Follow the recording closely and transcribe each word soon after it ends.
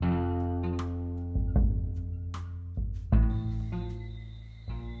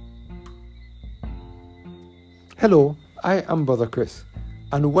Hello, I am Brother Chris,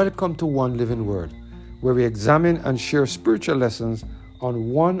 and welcome to One Living Word, where we examine and share spiritual lessons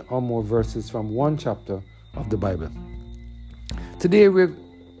on one or more verses from one chapter of the Bible. Today we're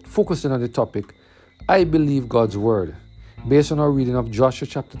focusing on the topic, I Believe God's Word, based on our reading of Joshua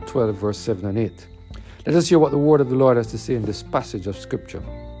chapter 12, verse 7 and 8. Let us hear what the word of the Lord has to say in this passage of Scripture.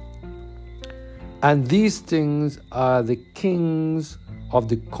 And these things are the kings of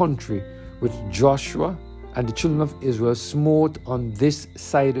the country which Joshua and the children of Israel smote on this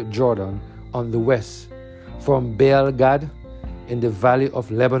side Jordan on the west, from Baal-gad in the valley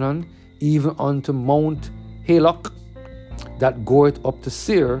of Lebanon, even unto Mount Halak, that goeth up to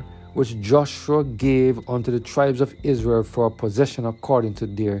Seir, which Joshua gave unto the tribes of Israel for possession according to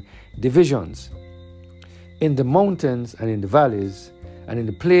their divisions. In the mountains and in the valleys, and in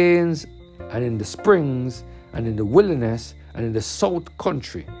the plains, and in the springs, and in the wilderness, and in the south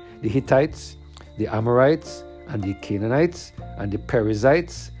country, the Hittites, the Amorites, and the Canaanites, and the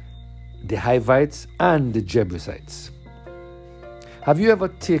Perizzites, the Hivites, and the Jebusites. Have you ever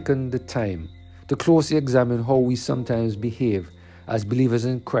taken the time to closely examine how we sometimes behave as believers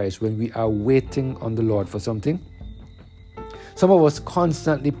in Christ when we are waiting on the Lord for something? Some of us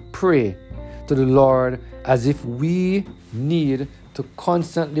constantly pray to the Lord as if we need to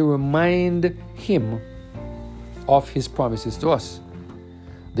constantly remind Him of His promises to us.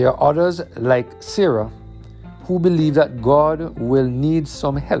 There are others, like Sarah, who believe that God will need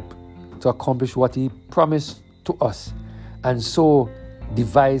some help to accomplish what He promised to us, and so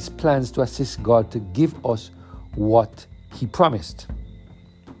devise plans to assist God to give us what He promised.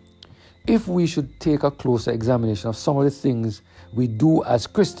 If we should take a closer examination of some of the things we do as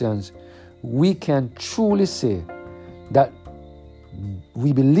Christians, we can truly say that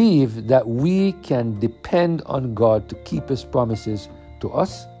we believe that we can depend on God to keep His promises to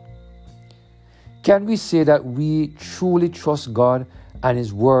us. Can we say that we truly trust God and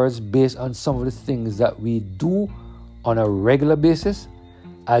His words based on some of the things that we do on a regular basis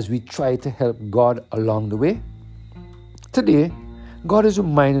as we try to help God along the way? Today, God is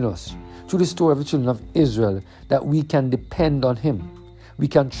reminding us through the story of the children of Israel that we can depend on Him. We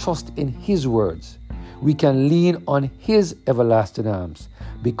can trust in His words. We can lean on His everlasting arms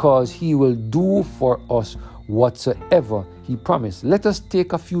because He will do for us whatsoever He promised. Let us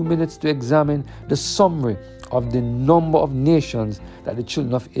take a few minutes to examine the summary of the number of nations that the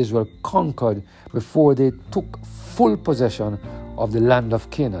children of Israel conquered before they took full possession of the land of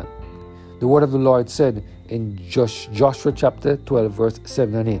Canaan. The word of the Lord said in Joshua chapter 12, verse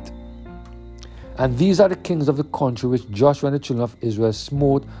 7 and 8. And these are the kings of the country which Joshua and the children of Israel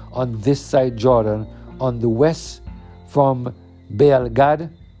smote on this side Jordan, on the west, from Baal-gad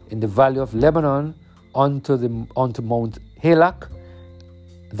in the valley of Lebanon unto Mount Halak,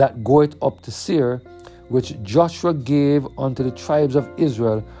 that goeth up to Seir, which Joshua gave unto the tribes of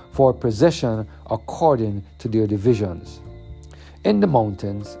Israel for possession according to their divisions. In the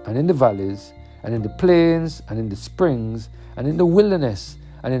mountains and in the valleys, and in the plains and in the springs, and in the wilderness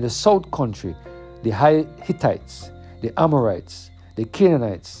and in the south country, the Hittites, the Amorites, the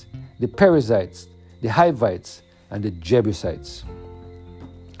Canaanites, the Perizzites, the Hivites, and the Jebusites.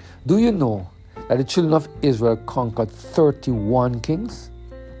 Do you know that the children of Israel conquered 31 kings?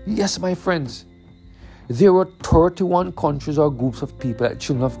 Yes, my friends. There were 31 countries or groups of people that the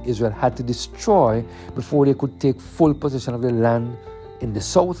children of Israel had to destroy before they could take full possession of the land in the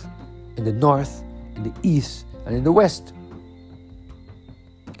south, in the north, in the east, and in the west.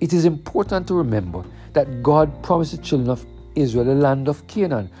 It is important to remember that God promised the children of Israel the land of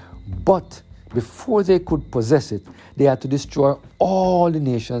Canaan, but before they could possess it, they had to destroy all the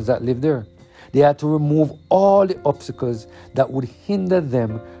nations that lived there. They had to remove all the obstacles that would hinder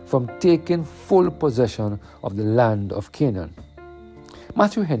them from taking full possession of the land of Canaan.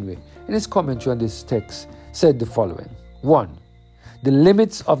 Matthew Henry, in his commentary on this text, said the following. 1. The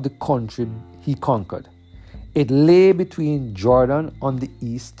limits of the country he conquered. It lay between Jordan on the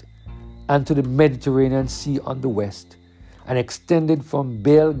east and to the Mediterranean Sea on the west, and extended from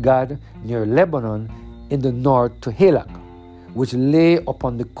Baal-gad near Lebanon in the north to Halak, which lay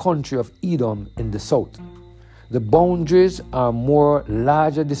upon the country of Edom in the south. The boundaries are more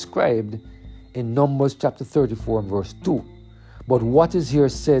larger described in Numbers chapter 34 verse 2. But what is here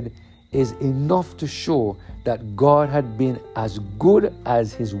said is enough to show that God had been as good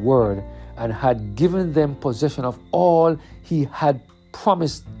as His word and had given them possession of all He had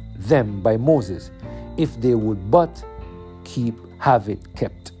promised them by Moses, if they would but have it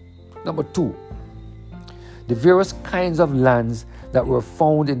kept. Number 2. The various kinds of lands that were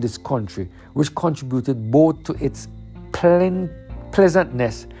found in this country, which contributed both to its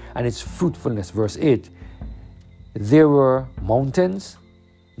pleasantness and its fruitfulness. Verse 8. There were mountains,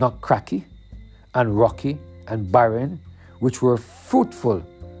 not cracky, and rocky and barren, which were fruitful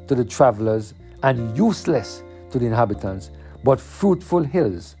to the travelers and useless to the inhabitants, but fruitful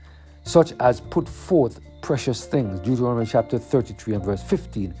hills, such as put forth precious things. Deuteronomy chapter 33 and verse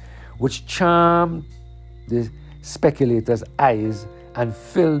 15, which charmed the speculator's eyes and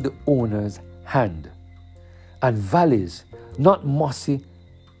filled the owner's hand. And valleys, not mossy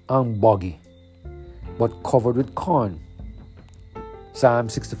and boggy, but covered with corn. Psalm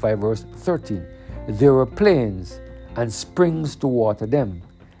 65 verse 13. There were plains and springs to water them,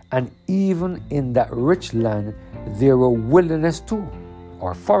 and even in that rich land there were wilderness too,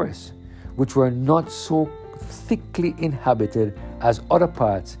 or forests, which were not so thickly inhabited as other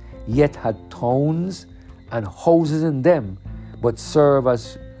parts, yet had towns and houses in them, but serve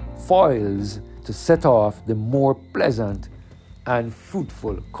as foils to set off the more pleasant and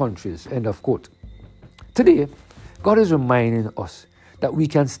fruitful countries. End of quote. Today, God is reminding us that we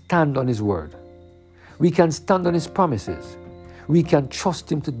can stand on His word. We can stand on His promises. We can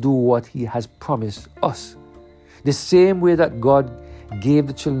trust Him to do what He has promised us. The same way that God gave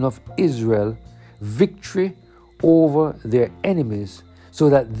the children of Israel victory over their enemies so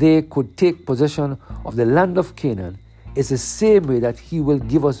that they could take possession of the land of Canaan, is the same way that He will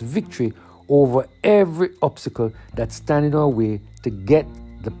give us victory over every obstacle that stands in our way to get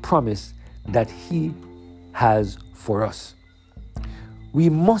the promise that He has for us. We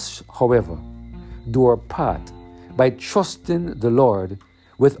must, however, do our part by trusting the Lord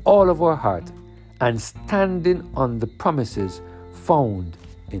with all of our heart and standing on the promises found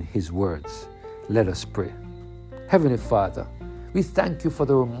in His words. Let us pray. Heavenly Father, we thank You for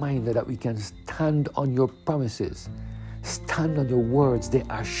the reminder that we can stand on Your promises, stand on Your words. They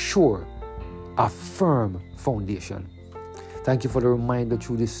are sure, a firm foundation. Thank You for the reminder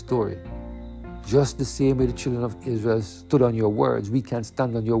through this story. Just the same way the children of Israel stood on Your words, we can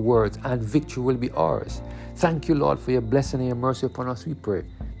stand on Your words and victory will be ours. Thank You, Lord, for Your blessing and Your mercy upon us, we pray.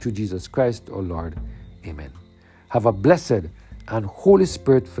 Through Jesus Christ, our Lord. Amen. Have a blessed and Holy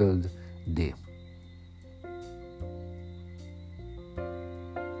Spirit-filled day.